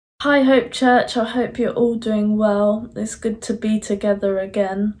Hi Hope Church, I hope you're all doing well. It's good to be together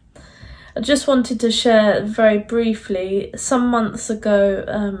again. I just wanted to share very briefly, some months ago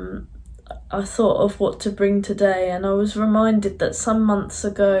I thought of what to bring today, and I was reminded that some months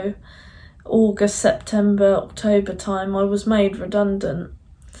ago, August, September, October time, I was made redundant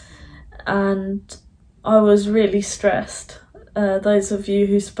and I was really stressed. Those of you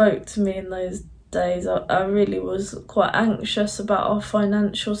who spoke to me in those days, I really was quite anxious about our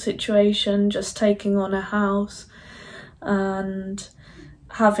financial situation, just taking on a house and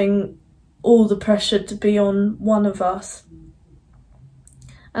having all the pressure to be on one of us.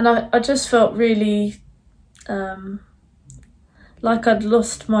 And I just felt really like I'd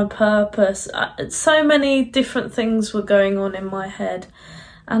lost my purpose. So many different things were going on in my head,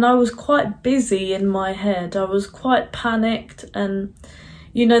 and I was quite busy in my head. I was quite panicked, and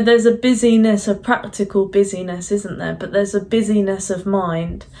there's a busyness, a practical busyness, isn't there? But there's a busyness of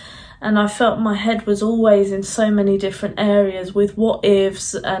mind. And I felt my head was always in so many different areas with what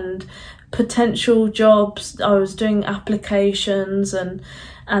ifs and potential jobs. I was doing applications and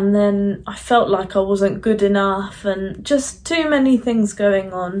then I felt like I wasn't good enough, and just too many things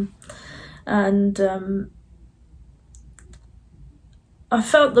going on. And I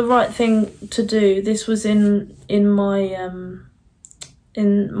felt the right thing to do. This was in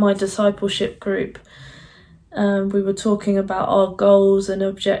my discipleship group. We were talking about our goals and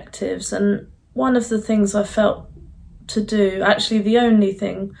objectives, and one of the things I felt to do, actually the only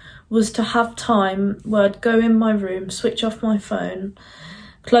thing, was to have time where I'd go in my room, switch off my phone,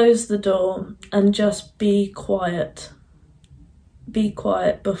 close the door, and just be quiet. Be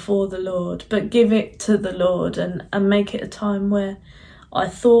quiet before the Lord, but give it to the Lord and make it a time where I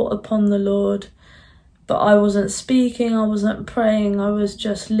thought upon the Lord, but I wasn't speaking, I wasn't praying, I was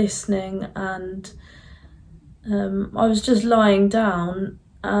just listening, and I was just lying down.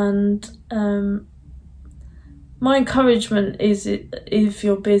 And my encouragement is, if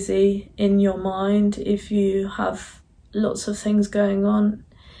you're busy in your mind, if you have lots of things going on,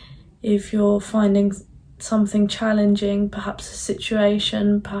 if you're finding something challenging, perhaps a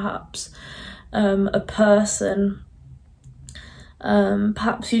situation, perhaps a person,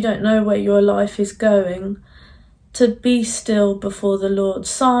 perhaps you don't know where your life is going, to be still before the Lord.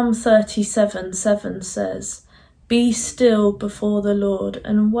 Psalm 37:7 says, "Be still before the Lord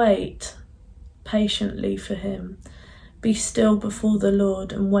and wait patiently for him." Be still before the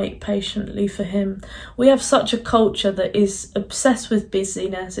Lord and wait patiently for him. We have such a culture that is obsessed with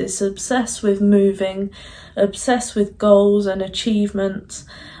busyness, is obsessed with moving, obsessed with goals and achievements,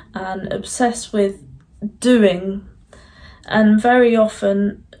 and obsessed with doing. And very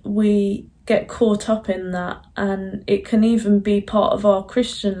often we get caught up in that, and it can even be part of our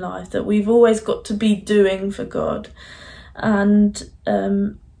Christian life that we've always got to be doing for God. And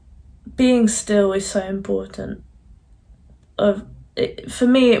being still is so important. For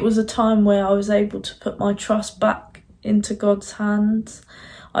me, it was a time where I was able to put my trust back into God's hands.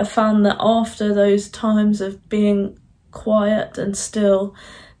 I found that after those times of being quiet and still,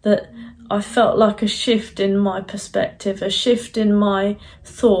 that I felt like a shift in my perspective, a shift in my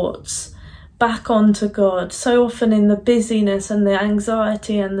thoughts back onto God. So often in the busyness and the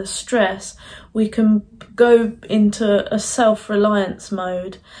anxiety and the stress, we can go into a self-reliance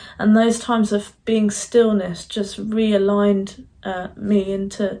mode, and those times of being stillness just realigned me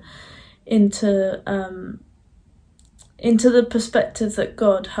into the perspective that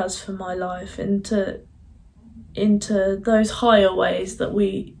God has for my life, into those higher ways that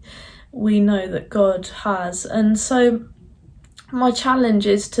we know that God has. And so my challenge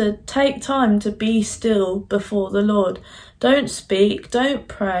is to take time to be still before the Lord. Don't speak, don't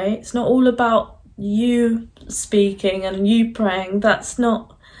pray. It's not all about you speaking and you praying. That's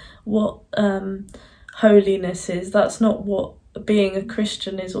not what holiness is. That's not what being a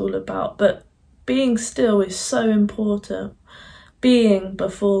Christian is all about. But being still is so important. Being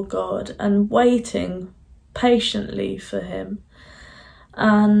before God and waiting patiently for him.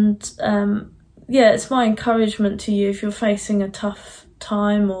 And it's my encouragement to you, if you're facing a tough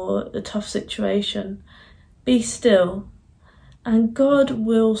time or a tough situation, be still, and God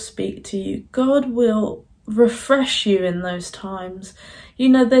will speak to you. God will refresh you in those times.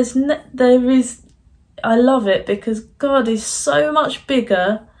 I love it because God is so much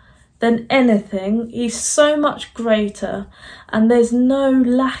bigger than anything. He's so much greater, and there's no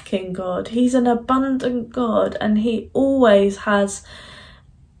lack in God. He's an abundant God, and he always has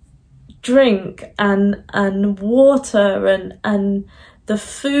drink and water and the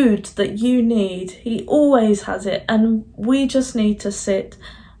food that you need. He always has it, and we just need to sit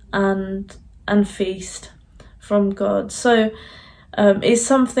and feast from God. So is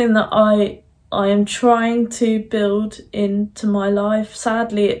something that I am trying to build into my life.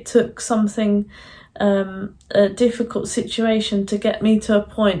 Sadly, it took something, a difficult situation to get me to a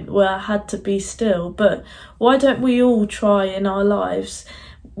point where I had to be still. But why don't we all try in our lives,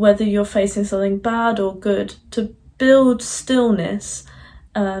 whether you're facing something bad or good, to build stillness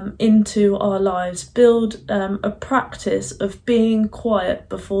into our lives, build a practice of being quiet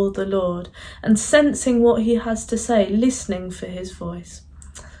before the Lord and sensing what he has to say, listening for his voice.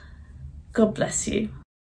 God bless you.